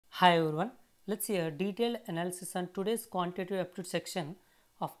Hi everyone, let's see a detailed analysis on today's quantitative aptitude section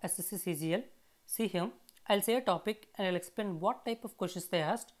of SSC CGL. See here, I'll say a topic and I'll explain what type of questions they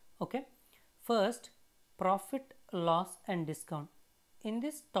asked. Okay, first, profit, loss and discount. In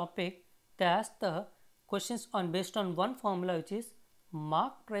this topic, they asked the questions on based on one formula, which is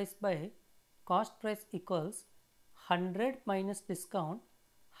mark price by cost price equals 100 minus discount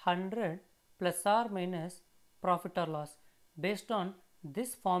 100 plus or minus profit or loss. Based on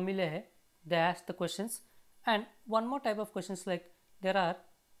this formula, they ask the questions. And one more type of questions, like there are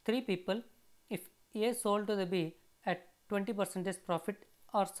three people. If A sold to the B at 20% profit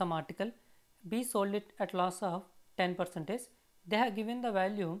or some article, B sold it at loss of 10%. They have given the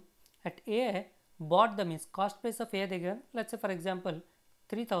value at A bought the means cost price of A they given. Let's say for example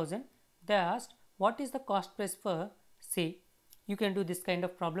 3000. They asked what is the cost price for C. You can do this kind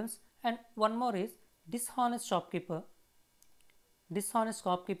of problems. And one more is dishonest shopkeeper. Dishonest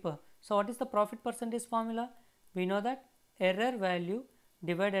shopkeeper. So what is the profit percentage formula? We know that error value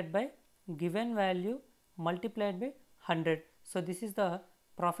divided by given value multiplied by 100. So this is the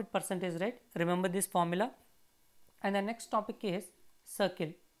profit percentage, right? Remember this formula. And the next topic is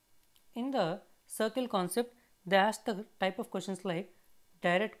circle. In the circle concept, they ask the type of questions like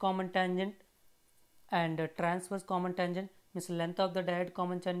direct common tangent and transverse common tangent, means length of the direct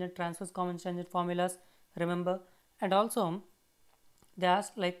common tangent, transverse common tangent formulas, remember. And also they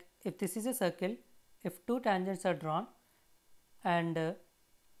asked, like, if this is a circle, if two tangents are drawn and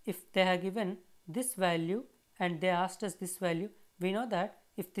if they have given this value and they asked us this value, we know that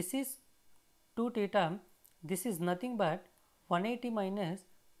if this is 2 theta, this is nothing but 180 minus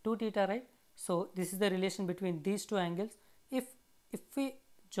 2 theta, right? So this is the relation between these two angles. If we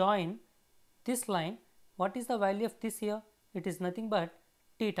join this line, what is the value of this here? It is nothing but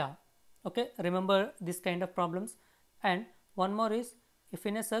theta. Okay, remember this kind of problems. And one more is, if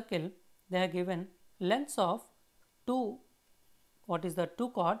in a circle they are given lengths of two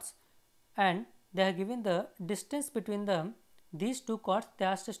chords and they are given the distance between them, these two chords, they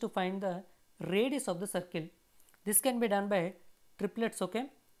asked us to find the radius of the circle. This can be done by triplets. Okay,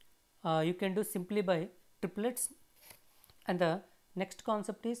 you can do simply by triplets. And the next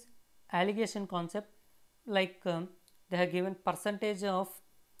concept is allegation concept, like they have given percentage of,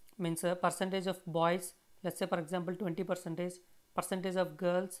 means percentage of boys, let's say for example 20%, percentage of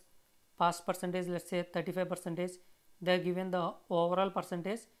girls, past percentage, let's say 35%. They are given the overall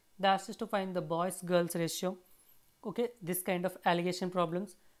percentage. They asked us to find the boys girls ratio. Okay, this kind of allegation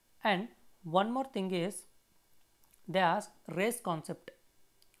problems. And one more thing is they ask race concept.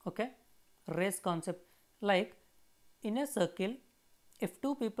 Okay, race concept, like in a circle, if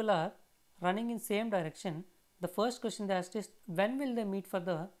two people are running in same direction, the first question they asked is when will they meet for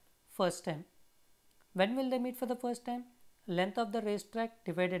the first time? When will they meet for the first time? Length of the racetrack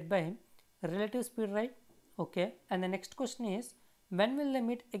divided by relative speed, right? Okay, and the next question is when will they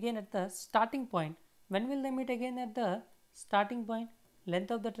meet again at the starting point? When will they meet again at the starting point?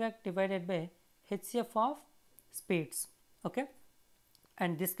 Length of the track divided by HCF of speeds. Okay,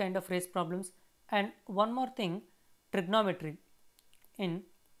 and this kind of race problems. And one more thing, trigonometry. In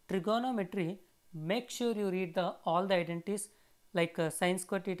trigonometry, make sure you read all the identities, like sin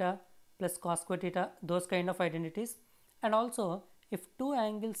square theta plus cos square theta, those kind of identities. And also, if two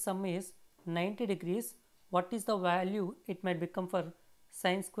angles sum is 90 degrees, what is the value it might become for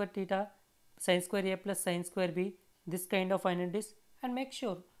sin square theta, sin square a plus sin square b, this kind of identities. And make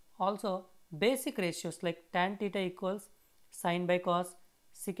sure also basic ratios like tan theta equals sin by cos,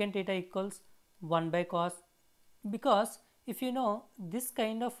 secant theta equals 1 by cos, because if you know this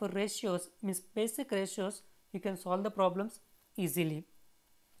kind of ratios, means basic ratios, you can solve the problems easily.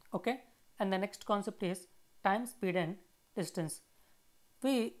 Okay, and the next concept is time, speed and distance.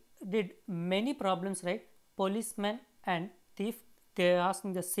 We did many problems, right? Policeman and thief, they are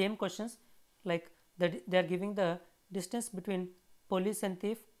asking the same questions, like that they are giving the distance between police and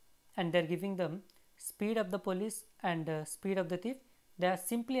thief and they are giving the speed of the police and speed of the thief. They are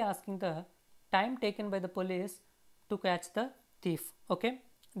simply asking the time taken by the police to catch the thief. Okay,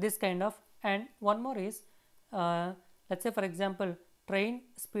 this kind of. And one more is let's say for example train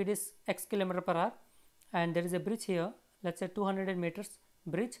speed is x km/h and there is a bridge here, let's say 200 meters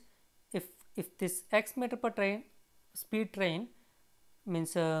bridge. If this x meter per train speed train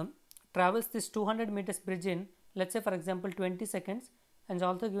means travels this 200 meters bridge in, let's say for example 20 seconds, and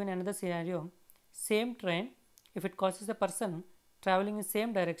also given another scenario, same train, if it causes a person traveling in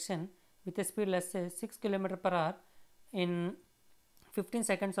same direction with a speed, let's say 6 km/h in 15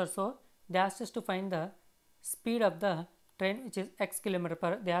 seconds or so, they asked us to find the speed of the train, which is x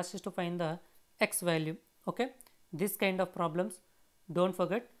km/h. They asked us to find the x value. Okay, this kind of problems, don't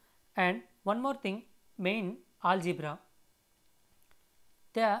forget. And one more thing, main algebra,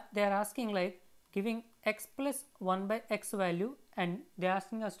 they are asking like giving x plus 1 by x value, and they are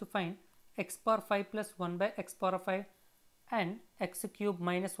asking us to find x power 5 plus 1 by x power 5 and x cube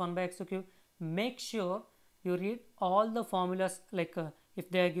minus 1 by x cube. Make sure you read all the formulas, like if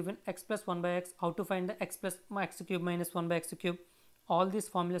they are given x plus 1 by x, how to find the x plus x cube minus 1 by x cube, all these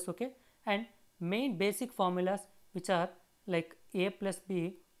formulas, okay. And main basic formulas which are like a plus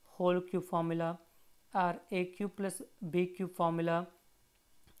b whole cube formula, or a cube plus b cube formula,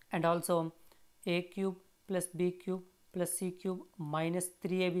 and also a cube plus b cube plus c cube minus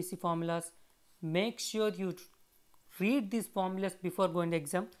 3abc formulas. Make sure you read these formulas before going to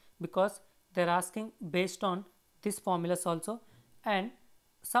exam, because they are asking based on these formulas also. And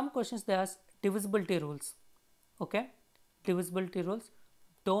some questions they ask divisibility rules, okay. Divisibility rules,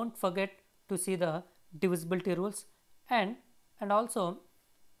 don't forget to see the divisibility rules. And also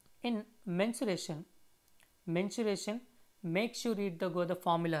in mensuration, make sure you read the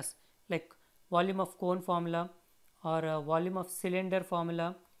formulas, like volume of cone formula, or volume of cylinder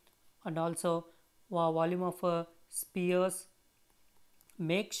formula, and also volume of spheres.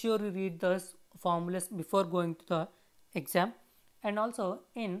 Make sure you read those formulas before going to the exam. And also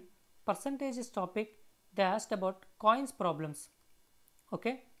in percentages topic, they asked about coins problems,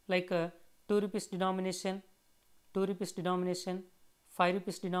 okay, like 2 rupees denomination, 2 rupees denomination, 5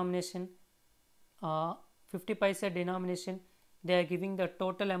 rupees denomination, 50 paisa denomination. They are giving the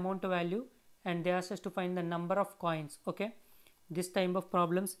total amount value, and they ask us to find the number of coins, okay. This type of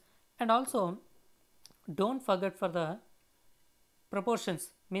problems. And also don't forget for the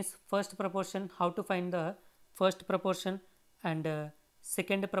proportions, means first proportion, how to find the first proportion, and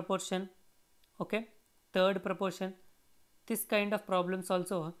second proportion, okay, third proportion. This kind of problems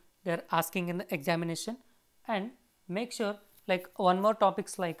also they are asking in the examination. And make sure, like one more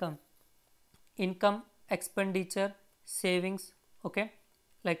topics like income, expenditure, savings, okay.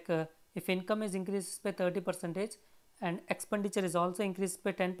 Like if income is increased by 30% and expenditure is also increased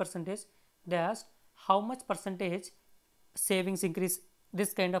by 10%, they asked how much percentage savings increase,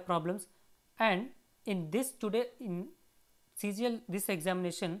 this kind of problems. And in this today in CGL this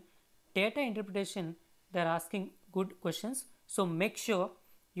examination, data interpretation, they are asking good questions. So make sure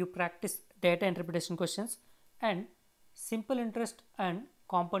you practice data interpretation questions. And simple interest and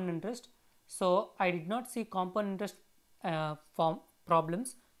compound interest, so I did not see compound interest form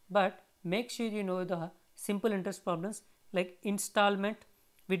problems, but make sure you know the simple interest problems, like installment.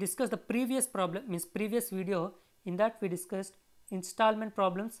 We discussed the previous problem, means previous video, in that we discussed installment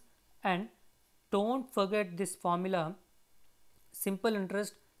problems. And don't forget this formula, simple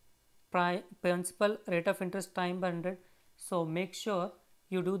interest, principal, rate of interest, time per 100. So make sure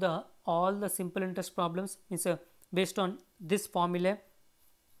you do the all the simple interest problems, means based on this formula.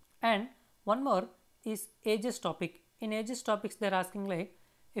 And one more is ages topic. In ages topics, they are asking like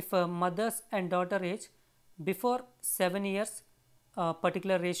if mothers and daughter age before 7 years,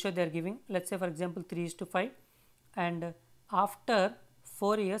 particular ratio they are giving, let's say for example 3:5, and after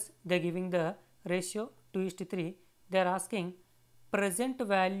 4 years they are giving the ratio 2:3. They are asking present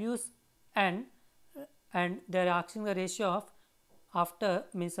values, and they are asking the ratio of after,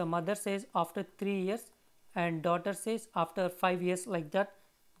 means a mother says after 3 years and daughter says after 5 years, like that.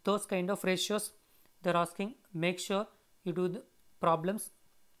 Those kind of ratios they are asking. Make sure you do the problems.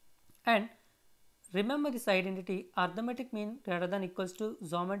 And remember this identity, arithmetic mean greater than equals to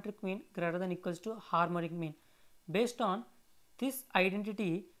geometric mean greater than equals to harmonic mean. Based on this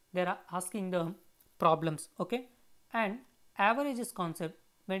identity they are asking the problems, okay. And averages concept,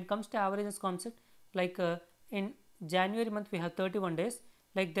 when it comes to averages concept, like in January month we have 31 days,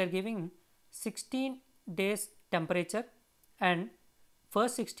 like they are giving 16 days temperature and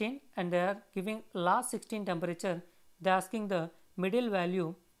first 16, and they are giving last 16 temperature. They are asking the middle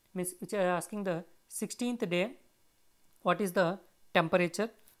value, means which are asking the 16th day what is the temperature,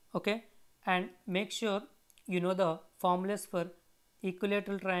 okay. And make sure you know the formulas for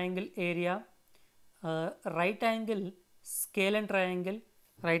equilateral triangle area, right angle scale and triangle,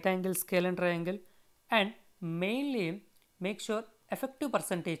 and mainly make sure effective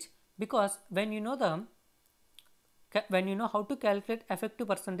percentage, because when you know how to calculate effective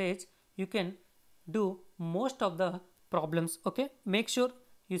percentage, you can do most of the problems, okay. Make sure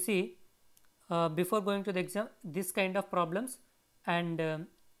you see before going to the exam this kind of problems, and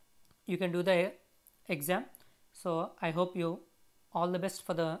you can do the exam. So I hope you all the best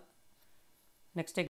for the next exam.